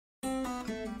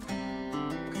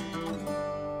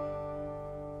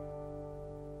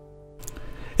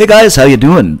Hey guys, how you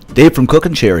doing? Dave from Cook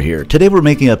and Share here. Today we're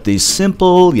making up these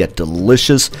simple yet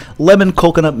delicious lemon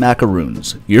coconut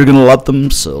macaroons. You're gonna love them,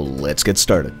 so let's get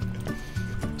started.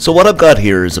 So what I've got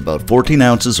here is about 14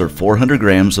 ounces or 400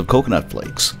 grams of coconut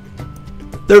flakes.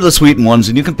 They're the sweetened ones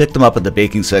and you can pick them up at the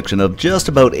baking section of just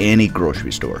about any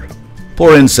grocery store.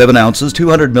 Pour in 7 ounces,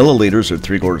 200 milliliters or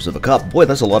 3/4 of a cup. Boy,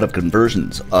 that's a lot of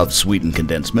conversions of sweetened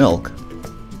condensed milk.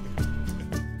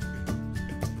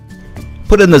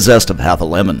 Put in the zest of half a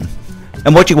lemon.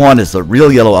 And what you want is the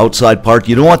real yellow outside part.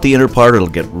 You don't want the inner part, it'll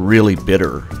get really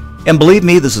bitter. And believe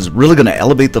me, this is really going to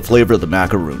elevate the flavor of the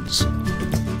macaroons.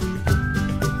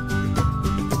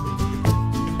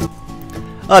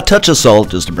 A touch of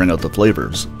salt just to bring out the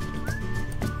flavors.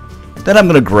 Then I'm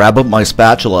going to grab up my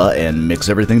spatula and mix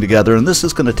everything together, and this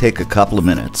is going to take a couple of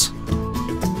minutes.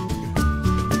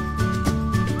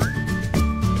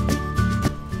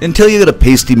 Until you get a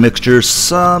pasty mixture,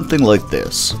 something like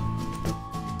this.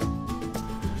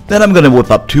 Then I'm going to whip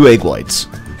up 2 egg whites.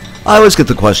 I always get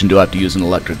the question, do I have to use an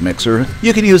electric mixer?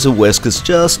 You can use a whisk, it's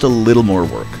just a little more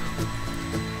work.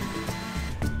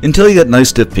 Until you get nice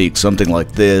stiff peaks, something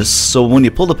like this, so when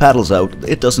you pull the paddles out,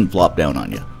 it doesn't flop down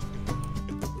on you.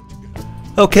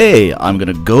 Okay, I'm going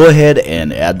to go ahead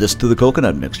and add this to the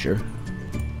coconut mixture.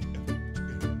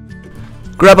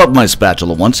 Grab up my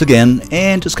spatula once again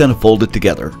and just kind of fold it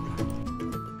together.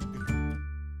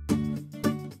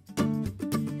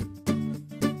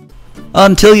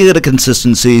 Until you get a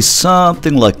consistency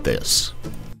something like this.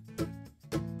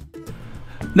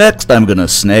 Next, I'm going to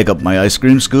snag up my ice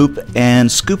cream scoop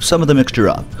and scoop some of the mixture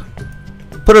up.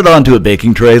 Put it onto a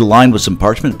baking tray lined with some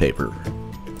parchment paper.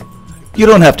 You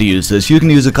don't have to use this, you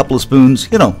can use a couple of spoons,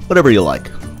 whatever you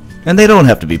like. And they don't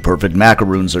have to be perfect.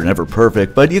 Macaroons are never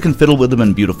perfect, but you can fiddle with them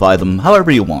and beautify them however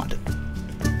you want.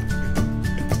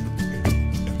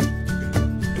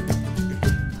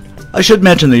 I should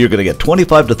mention that you're going to get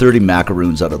 25 to 30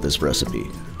 macaroons out of this recipe.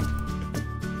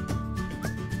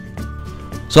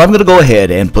 So I'm going to go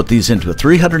ahead and put these into a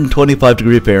 325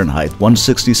 degree Fahrenheit,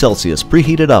 160 Celsius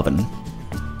preheated oven.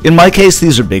 In my case,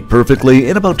 these are baked perfectly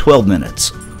in about 12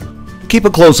 minutes. Keep a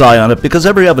close eye on it because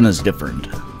every oven is different.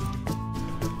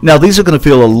 Now these are going to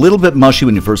feel a little bit mushy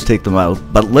when you first take them out,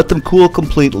 but let them cool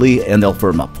completely and they'll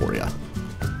firm up for you.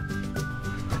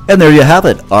 And there you have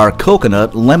it, our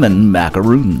coconut lemon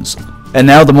macaroons. And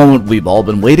now the moment we've all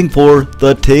been waiting for,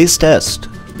 the taste test.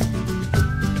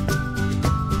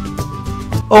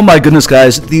 Oh my goodness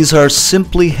guys, these are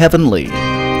simply heavenly.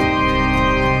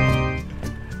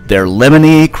 They're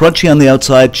lemony, crunchy on the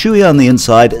outside, chewy on the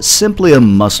inside, simply a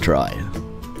must try.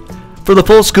 For the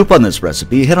full scoop on this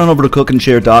recipe, head on over to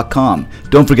cookandshare.com.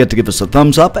 Don't forget to give us a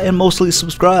thumbs up and mostly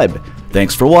subscribe.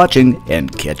 Thanks for watching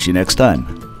and catch you next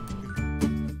time.